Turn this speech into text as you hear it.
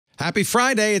Happy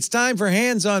Friday. It's time for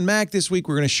Hands on Mac. This week,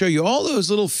 we're going to show you all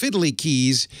those little fiddly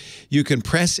keys you can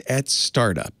press at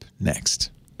startup.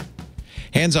 Next.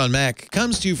 Hands on Mac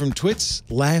comes to you from Twit's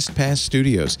LastPass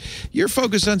Studios. You're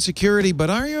focused on security,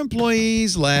 but are your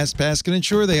employees? LastPass can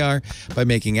ensure they are by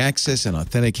making access and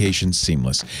authentication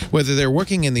seamless, whether they're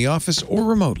working in the office or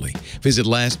remotely. Visit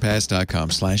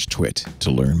lastpass.com/twit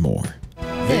to learn more.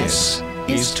 This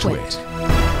is Twit.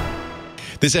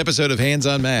 This episode of Hands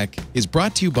on Mac is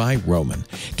brought to you by Roman.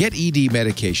 Get ED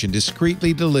medication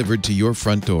discreetly delivered to your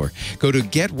front door. Go to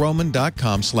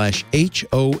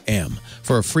getroman.com/HOM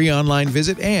for a free online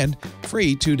visit and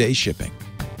free 2-day shipping.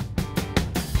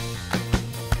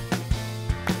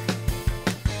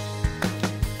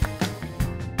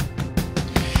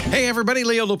 Hey everybody,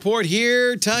 Leo Laporte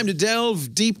here. Time to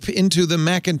delve deep into the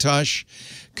Macintosh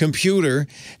computer.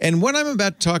 And what I'm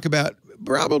about to talk about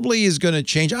probably is going to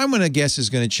change. I'm going to guess is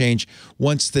going to change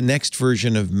once the next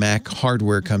version of Mac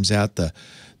hardware comes out, the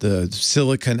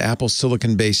Apple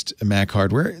Silicon-based Mac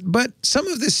hardware. But some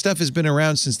of this stuff has been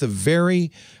around since the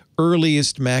very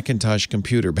earliest Macintosh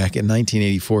computer back in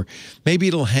 1984. Maybe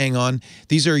it'll hang on.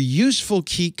 These are useful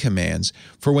key commands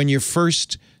for when you're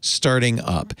first starting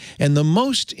up. And the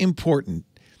most important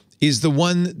is the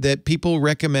one that people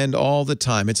recommend all the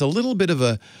time. It's a little bit of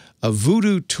a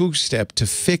voodoo two-step to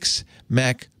fix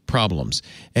Mac problems,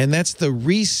 and that's the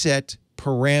reset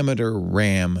parameter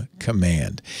RAM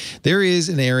command. There is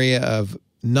an area of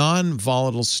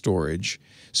non-volatile storage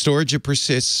that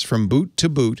persists from boot to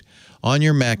boot on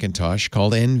your Macintosh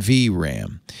called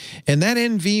NVRAM. And that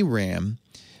NVRAM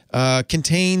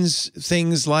contains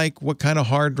things like what kind of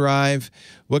hard drive,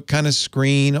 what kind of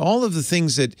screen, all of the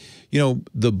things that, you know,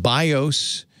 the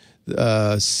BIOS,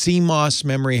 CMOS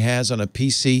memory has on a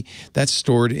PC. That's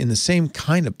stored in the same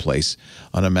kind of place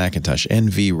on a Macintosh,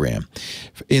 NVRAM.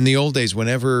 In the old days,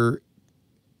 whenever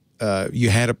you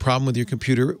had a problem with your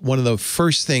computer, one of the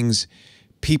first things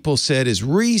people said is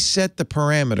reset the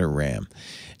parameter RAM.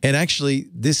 And actually,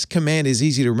 this command is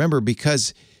easy to remember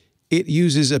because it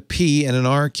uses a P and an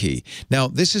R key. Now,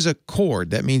 this is a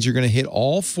chord. That means you're going to hit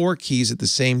all 4 keys at the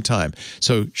same time.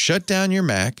 So shut down your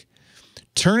Mac,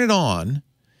 turn it on,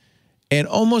 and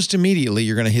almost immediately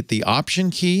you're going to hit the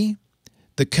Option key,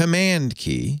 the Command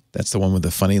key, that's the one with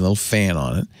the funny little fan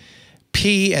on it,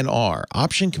 P and R,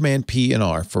 Option, Command, P, and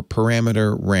R for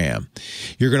parameter RAM.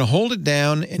 You're going to hold it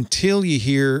down until you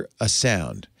hear a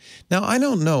sound. Now, I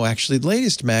don't know, actually, the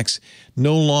latest Macs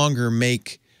no longer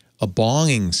make a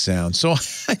bonging sound. So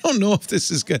I don't know if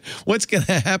this is good. What's going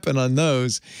to happen on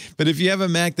those? But if you have a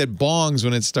Mac that bongs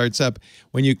when it starts up,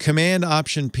 when you Command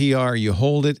Option PR, you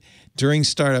hold it during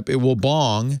startup, it will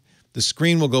bong. The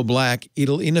screen will go black.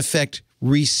 It'll in effect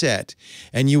reset.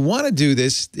 And you want to do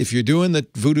this if you're doing the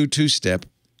voodoo two-step.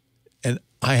 And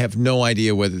I have no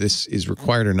idea whether this is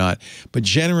required or not, but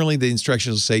generally the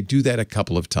instructions will say do that a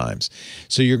couple of times.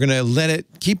 So you're going to let it,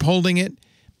 keep holding it,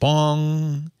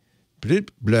 bong, blip,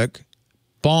 black,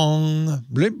 bong,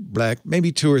 blip, black,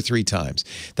 maybe 2 or 3 times.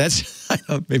 That's, I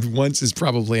don't, maybe once is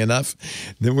probably enough.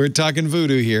 Then we're talking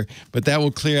voodoo here, but that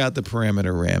will clear out the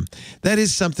parameter RAM. That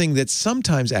is something that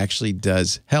sometimes actually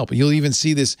does help. You'll even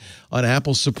see this on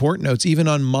Apple support notes, even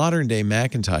on modern-day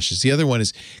Macintoshes. The other one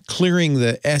is clearing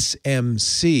the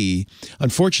SMC.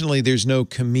 Unfortunately, there's no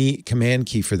command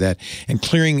key for that, and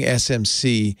clearing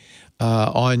SMC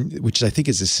which I think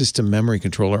is a system memory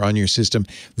controller on your system,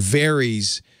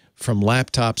 varies from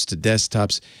laptops to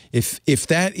desktops. If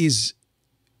that is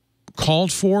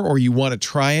called for or you want to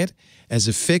try it as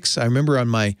a fix, I remember on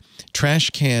my trash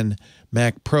can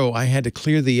Mac Pro, I had to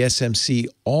clear the SMC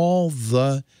all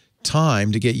the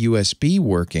time to get USB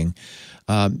working.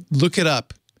 Look it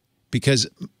up because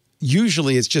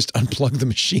usually it's just unplug the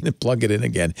machine and plug it in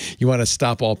again. You want to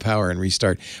stop all power and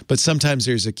restart. But sometimes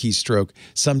there's a keystroke.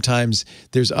 Sometimes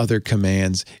there's other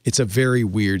commands. It's a very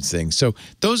weird thing. So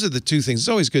those are the 2 things. It's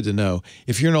always good to know.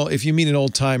 If you meet an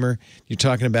old timer, you're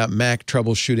talking about Mac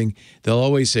troubleshooting, they'll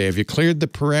always say, have you cleared the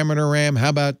parameter RAM? How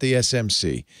about the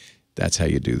SMC? That's how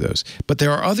you do those. But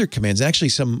there are other commands, actually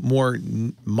some more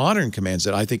modern commands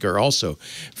that I think are also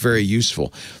very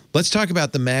useful. Let's talk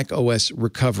about the macOS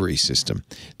recovery system.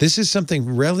 This is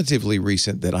something relatively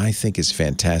recent that I think is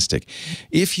fantastic.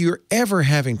 If you're ever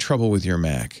having trouble with your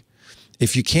Mac,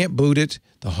 if you can't boot it,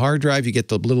 the hard drive, you get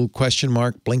the little question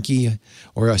mark, blinky,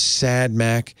 or a sad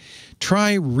Mac,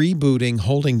 try rebooting,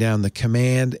 holding down the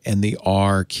Command and the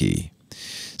R key.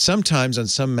 Sometimes on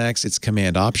some Macs it's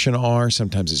Command Option R,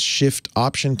 sometimes it's Shift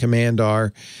Option Command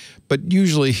R, but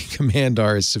usually Command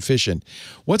R is sufficient.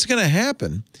 What's going to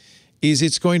happen is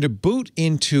it's going to boot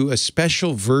into a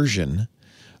special version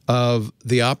of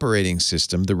the operating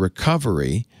system, the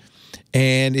recovery,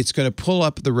 and it's going to pull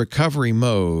up the recovery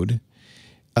mode,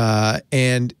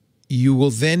 and you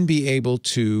will then be able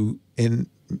to, in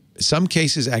some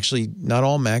cases, actually not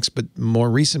all Macs, but more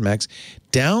recent Macs,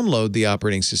 download the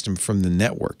operating system from the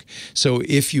network. So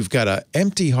if you've got an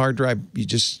empty hard drive, you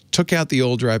just took out the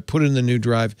old drive, put it in the new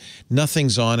drive,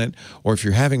 nothing's on it, or if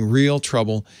you're having real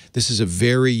trouble, this is a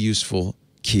very useful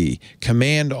key.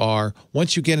 Command R,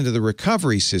 once you get into the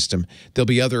recovery system, there'll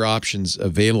be other options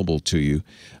available to you.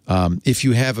 If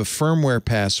you have a firmware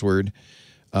password,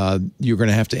 you're going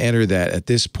to have to enter that at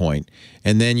this point,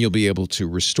 and then you'll be able to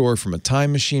restore from a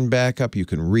time machine backup. You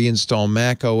can reinstall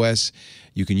macOS.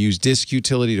 You can use disk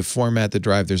utility to format the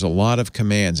drive. There's a lot of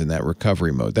commands in that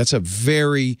recovery mode. That's a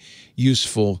very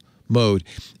useful mode.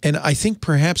 And I think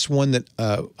perhaps one that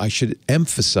I should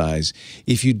emphasize,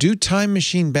 if you do time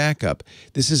machine backup,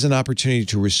 this is an opportunity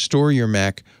to restore your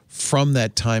Mac from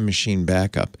that time machine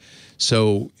backup.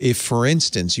 So if, for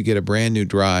instance, you get a brand new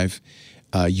drive,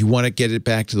 you want to get it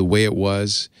back to the way it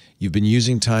was, you've been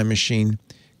using Time Machine,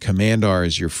 Command R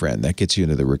is your friend. That gets you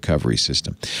into the recovery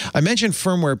system. I mentioned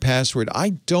firmware password.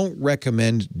 I don't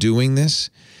recommend doing this,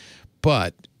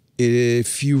 but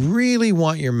if you really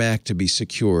want your Mac to be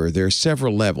secure, there are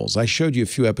several levels. I showed you a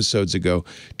few episodes ago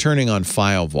turning on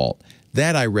File Vault.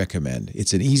 That I recommend.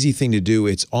 It's an easy thing to do.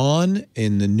 It's on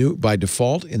in the new by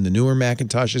default in the newer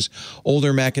Macintoshes.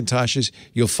 Older Macintoshes,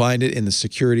 you'll find it in the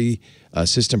security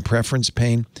system preference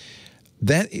pane.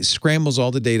 That scrambles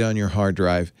all the data on your hard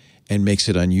drive and makes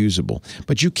it unusable.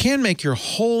 But you can make your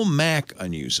whole Mac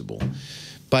unusable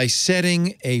by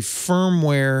setting a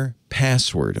firmware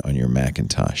password on your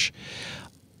Macintosh.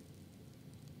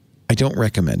 I don't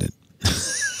recommend it.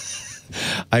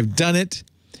 I've done it.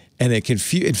 And it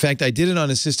confused. In fact, I did it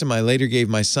on a system I later gave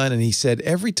my son, and he said,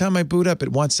 every time I boot up,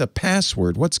 it wants a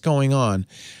password. What's going on?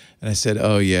 And I said,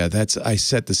 oh, yeah, I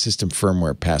set the system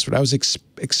firmware password. I was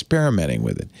experimenting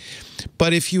with it.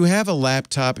 But if you have a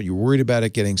laptop and you're worried about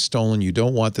it getting stolen, you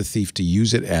don't want the thief to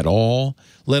use it at all,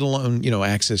 let alone,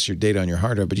 access your data on your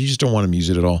hard drive, but you just don't want them to use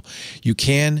it at all, you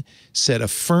can set a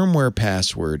firmware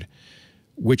password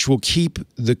which will keep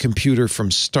the computer from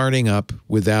starting up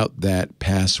without that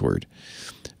password.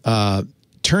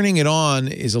 Turning it on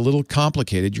is a little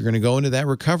complicated. You're going to go into that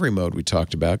recovery mode we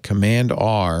talked about, Command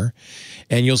R,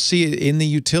 and you'll see it in the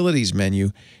Utilities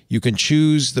menu. You can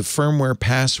choose the firmware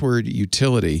password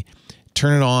utility,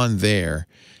 turn it on there.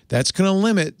 That's going to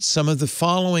limit some of the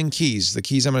following keys, the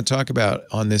keys I'm going to talk about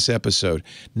on this episode.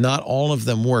 Not all of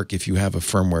them work if you have a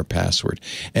firmware password.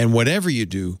 And whatever you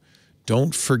do,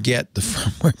 don't forget the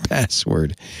firmware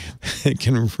password. It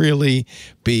can really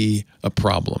be a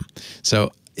problem.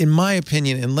 So, in my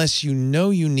opinion, unless you know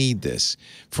you need this,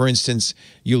 for instance,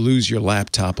 you lose your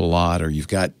laptop a lot or you've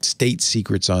got state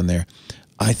secrets on there,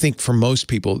 I think for most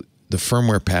people, the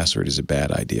firmware password is a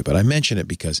bad idea. But I mention it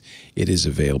because it is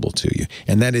available to you.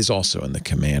 And that is also in the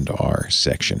Command R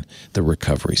section, the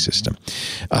recovery system.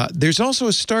 There's also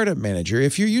a startup manager.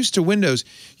 If you're used to Windows,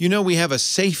 we have a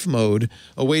safe mode,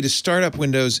 a way to start up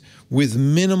Windows with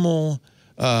minimal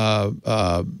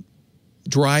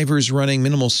drivers running,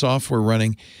 minimal software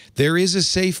running. There is a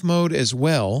safe mode as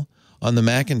well on the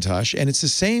Macintosh, and it's the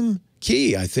same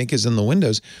key, I think, as in the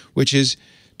Windows, which is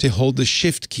to hold the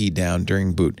Shift key down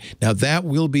during boot. Now, that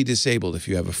will be disabled if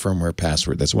you have a firmware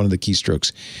password. That's one of the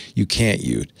keystrokes you can't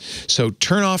use. So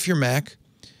turn off your Mac,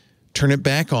 turn it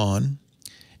back on,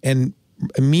 and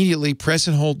immediately press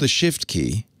and hold the Shift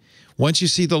key. Once you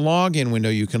see the login window,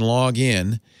 you can log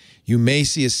in. You may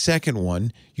see a second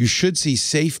one. You should see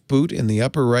Safe Boot in the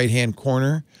upper right-hand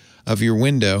corner of your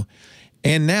window.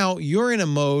 And now you're in a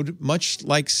mode much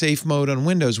like safe mode on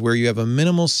Windows where you have a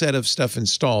minimal set of stuff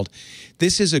installed.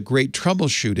 This is a great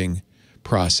troubleshooting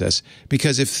process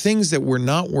because if things that were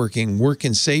not working work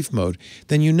in safe mode,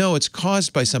 then it's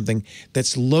caused by something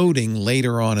that's loading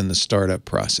later on in the startup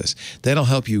process. That'll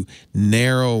help you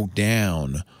narrow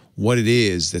down what it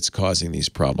is that's causing these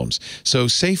problems. So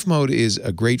safe mode is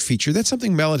a great feature. That's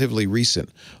something relatively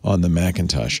recent on the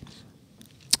Macintosh.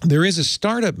 There is a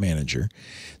startup manager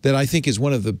that I think is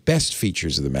one of the best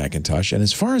features of the Macintosh. And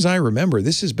as far as I remember,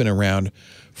 this has been around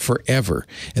forever.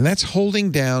 And that's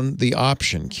holding down the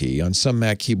Option key. On some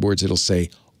Mac keyboards, it'll say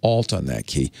Alt on that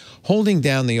key. Holding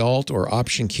down the Alt or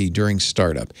Option key during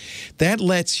startup. That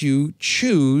lets you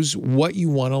choose what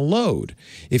you want to load.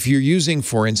 If you're using,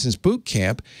 for instance, Boot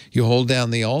Camp, you hold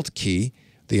down the Alt key,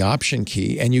 the Option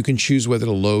key, and you can choose whether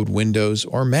to load Windows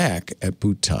or Mac at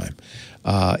boot time.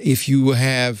 If you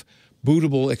have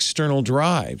bootable external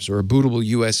drives or a bootable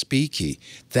USB key.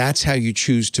 That's how you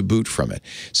choose to boot from it.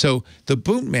 So the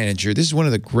boot manager, this is one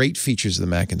of the great features of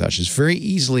the Macintosh, is very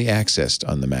easily accessed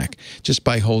on the Mac just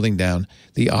by holding down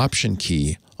the Option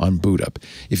key on boot up.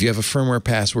 If you have a firmware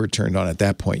password turned on at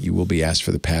that point, you will be asked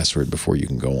for the password before you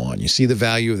can go on. You see the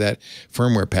value of that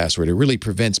firmware password. It really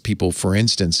prevents people, for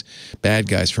instance, bad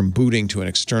guys, from booting to an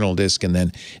external disk and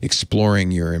then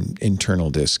exploring your internal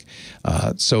disk.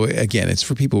 So again, it's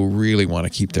for people who really want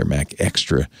to keep their Mac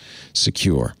extra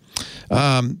secure.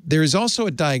 There is also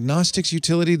a diagnostics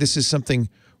utility. This is something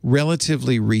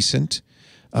relatively recent.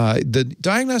 The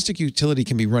diagnostic utility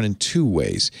can be run in two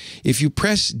ways. If you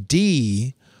press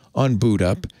D on boot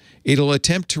up, it'll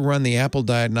attempt to run the Apple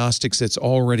Diagnostics that's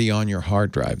already on your hard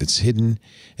drive. It's hidden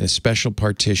in a special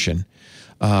partition.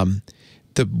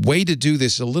 The way to do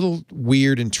this is a little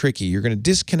weird and tricky. You're going to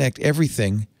disconnect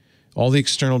everything, all the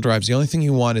external drives. The only thing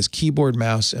you want is keyboard,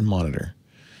 mouse, and monitor.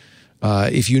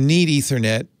 If you need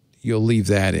Ethernet, you'll leave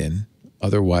that in.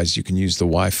 Otherwise, you can use the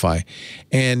Wi-Fi.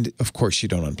 And, of course, you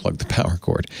don't unplug the power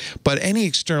cord. But any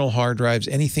external hard drives,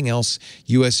 anything else,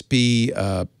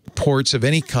 USB ports of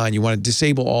any kind, you want to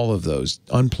disable all of those.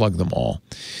 Unplug them all.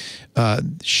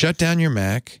 Shut down your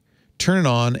Mac, turn it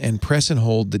on, and press and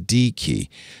hold the D key.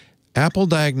 Apple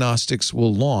Diagnostics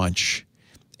will launch,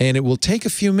 and it will take a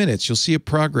few minutes. You'll see a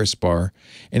progress bar,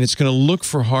 and it's going to look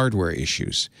for hardware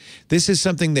issues. This is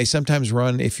something they sometimes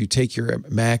run if you take your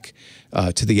Mac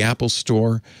to the Apple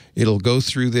Store. It'll go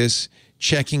through this,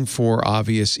 checking for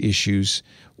obvious issues.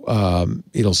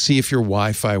 It'll see if your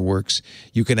Wi-Fi works.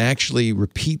 You can actually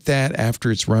repeat that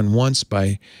after it's run once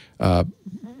by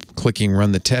clicking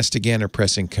Run the Test again or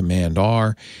pressing Command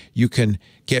R. You can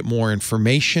get more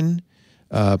information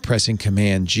pressing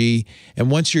Command G.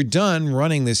 And once you're done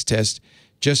running this test,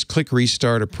 just click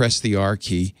Restart or press the R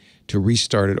key to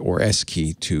restart it or S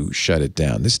key to shut it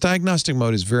down. This diagnostic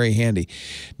mode is very handy.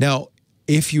 Now,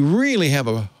 if you really have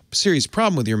a serious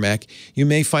problem with your Mac, you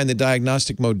may find the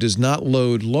diagnostic mode does not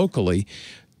load locally.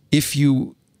 If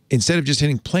you, instead of just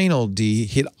hitting plain old D,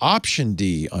 hit Option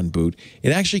D on boot,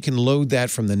 it actually can load that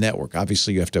from the network.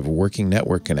 Obviously, you have to have a working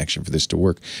network connection for this to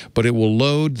work, but it will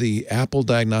load the Apple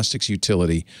Diagnostics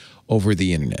utility over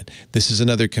the internet. This is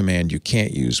another command you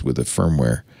can't use with a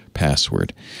firmware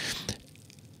password.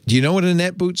 Do you know what a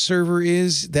netboot server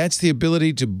is? That's the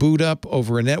ability to boot up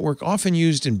over a network, often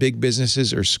used in big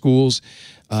businesses or schools.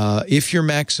 If your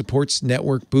Mac supports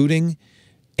network booting,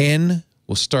 N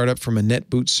will start up from a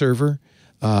netboot server.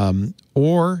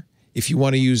 Or if you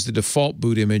want to use the default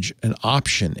boot image, an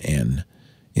Option N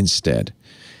instead.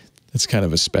 That's kind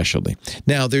of a specialty.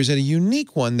 Now, there's a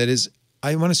unique one that is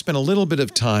I want to spend a little bit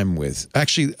of time with.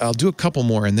 Actually, I'll do a couple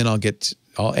more, and then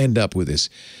I'll end up with this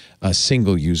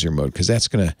single user mode, because that's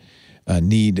going to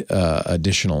need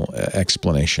additional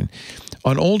explanation.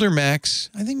 On older Macs,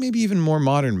 I think maybe even more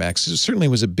modern Macs, it certainly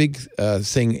was a big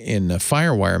thing in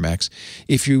FireWire Macs.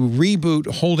 If you reboot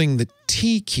holding the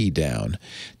T key down,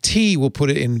 T will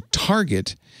put it in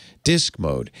target disk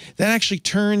mode. That actually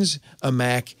turns a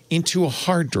Mac into a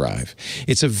hard drive.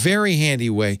 It's a very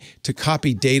handy way to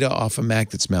copy data off a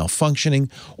Mac that's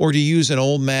malfunctioning, or to use an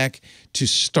old Mac to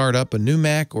start up a new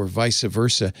Mac, or vice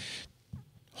versa.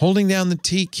 Holding down the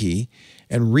T key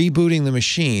and rebooting the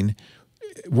machine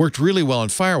worked really well on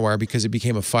FireWire because it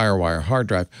became a FireWire hard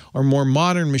drive. On more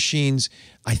modern machines,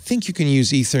 I think you can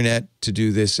use Ethernet to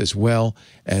do this as well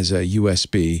as a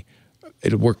USB.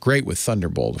 It'll work great with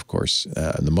Thunderbolt, of course.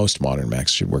 The most modern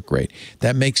Macs should work great.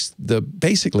 That makes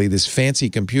basically this fancy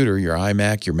computer, your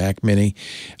iMac, your Mac Mini,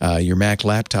 your Mac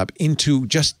laptop, into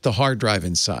just the hard drive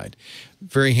inside.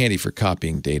 Very handy for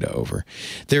copying data over.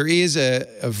 There is a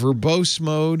verbose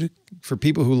mode for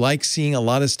people who like seeing a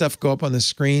lot of stuff go up on the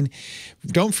screen.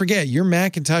 Don't forget, your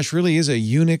Macintosh really is a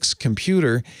Unix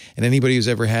computer, and anybody who's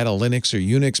ever had a Linux or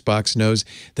Unix box knows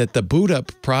that the boot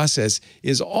up process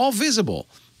is all visible.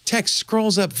 Text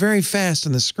scrolls up very fast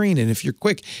on the screen, and if you're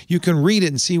quick, you can read it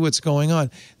and see what's going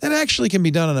on. That actually can be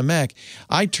done on a Mac.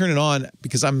 I turn it on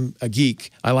because I'm a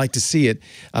geek. I like to see it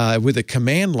with a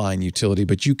command line utility,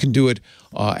 but you can do it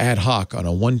ad hoc on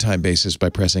a one-time basis by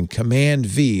pressing Command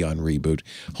V on reboot,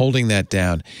 holding that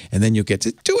down, and then you'll get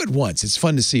to do it once. It's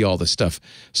fun to see all the stuff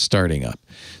starting up.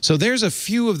 So there's a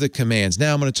few of the commands.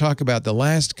 Now I'm going to talk about the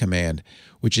last command,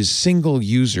 which is single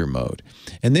user mode.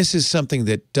 And this is something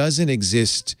that doesn't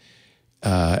exist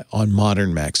on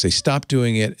modern Macs. They stopped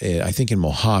doing it, I think, in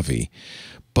Mojave.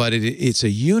 But it's a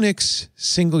Unix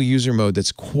single user mode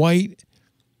that's quite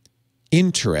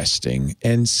interesting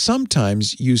and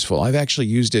sometimes useful. I've actually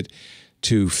used it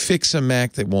to fix a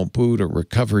Mac that won't boot or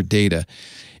recover data.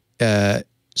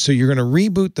 So you're going to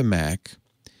reboot the Mac,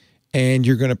 and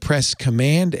you're going to press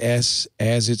Command S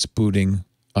as it's booting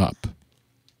up.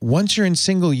 Once you're in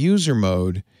single user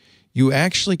mode, you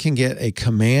actually can get a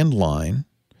command line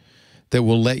that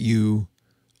will let you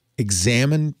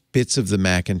examine bits of the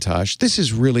Macintosh. This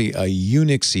is really a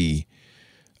Unix-y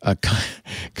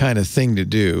kind of thing to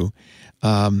do.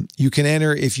 You can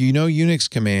enter, if you know Unix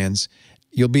commands,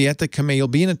 you'll be at the command, you'll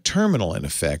be in a terminal in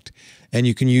effect, and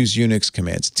you can use Unix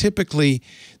commands. Typically,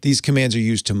 these commands are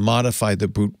used to modify the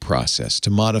boot process, to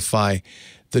modify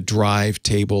the drive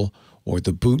table or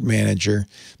the boot manager.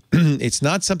 It's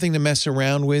not something to mess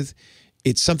around with.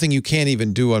 It's something you can't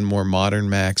even do on more modern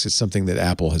Macs. It's something that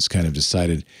Apple has kind of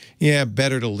decided, yeah,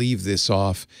 better to leave this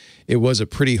off. It was a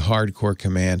pretty hardcore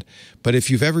command. But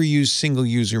if you've ever used single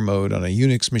user mode on a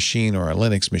Unix machine or a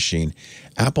Linux machine,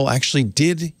 Apple actually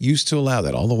did used to allow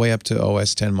that all the way up to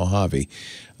OS X Mojave.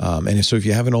 And so if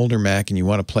you have an older Mac and you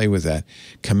want to play with that,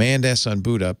 Command S on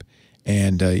boot up,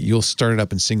 and you'll start it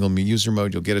up in single user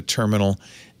mode. You'll get a terminal,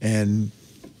 and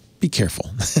be careful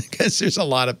because there's a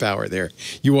lot of power there.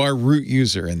 You are root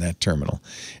user in that terminal.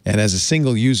 And as a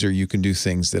single user, you can do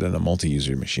things that on a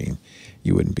multi-user machine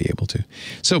you wouldn't be able to.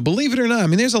 So believe it or not, I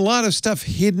mean, there's a lot of stuff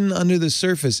hidden under the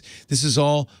surface. This is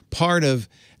all part of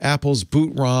Apple's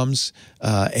boot ROMs,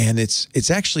 and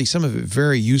it's actually some of it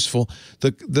very useful.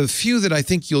 The few that I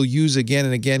think you'll use again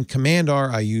and again, Command R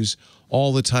I use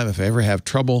all the time. If I ever have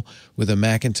trouble with a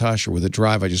Macintosh or with a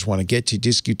drive, I just want to get to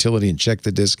disk utility and check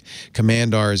the disk.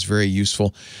 Command R is very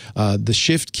useful. The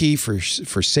Shift key for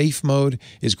safe mode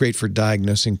is great for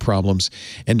diagnosing problems.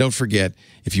 And don't forget,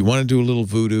 if you want to do a little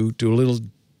voodoo, do a little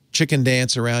chicken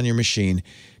dance around your machine,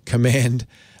 Command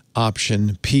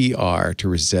Option PR to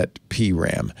reset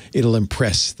PRAM. It'll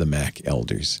impress the Mac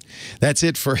elders. That's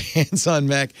it for Hands on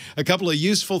Mac. A couple of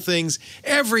useful things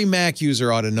every Mac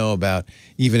user ought to know about,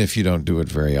 even if you don't do it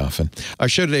very often. Our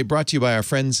show today brought to you by our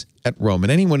friends at Roman.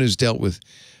 Anyone who's dealt with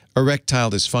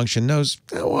erectile dysfunction knows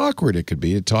how awkward it could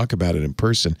be to talk about it in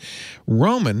person.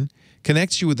 Roman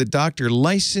connects you with a doctor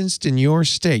licensed in your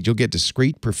state. You'll get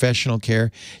discreet professional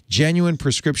care, genuine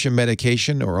prescription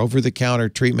medication, or over-the-counter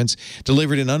treatments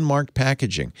delivered in unmarked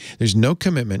packaging. There's no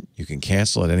commitment. You can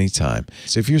cancel at any time.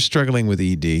 So if you're struggling with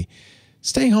ED,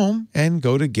 stay home and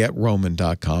go to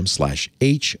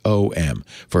GetRoman.com/HOM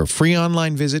for a free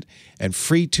online visit and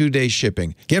free 2-day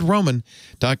shipping.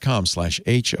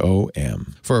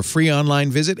 GetRoman.com/HOM for a free online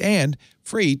visit and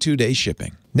free 2-day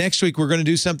shipping. Next week, we're going to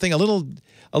do something a little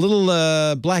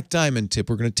Black Diamond tip.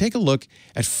 We're going to take a look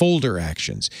at folder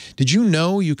actions. Did you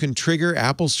know you can trigger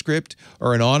Apple script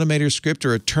or an Automator script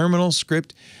or a terminal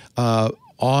script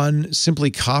on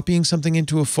simply copying something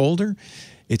into a folder?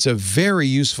 It's a very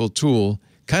useful tool,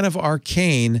 kind of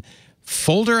arcane.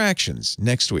 Folder actions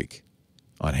next week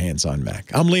on Hands on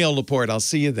Mac. I'm Leo Laporte. I'll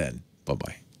see you then.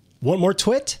 Bye-bye. Want more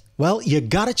twit? Well, you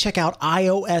gotta check out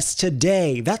iOS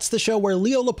Today. That's the show where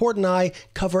Leo Laporte and I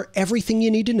cover everything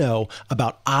you need to know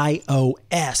about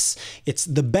iOS. It's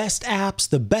the best apps,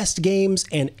 the best games,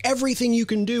 and everything you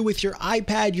can do with your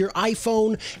iPad, your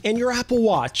iPhone, and your Apple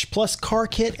Watch, plus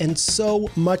CarKit and so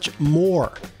much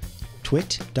more.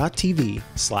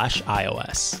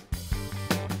 twit.tv/iOS.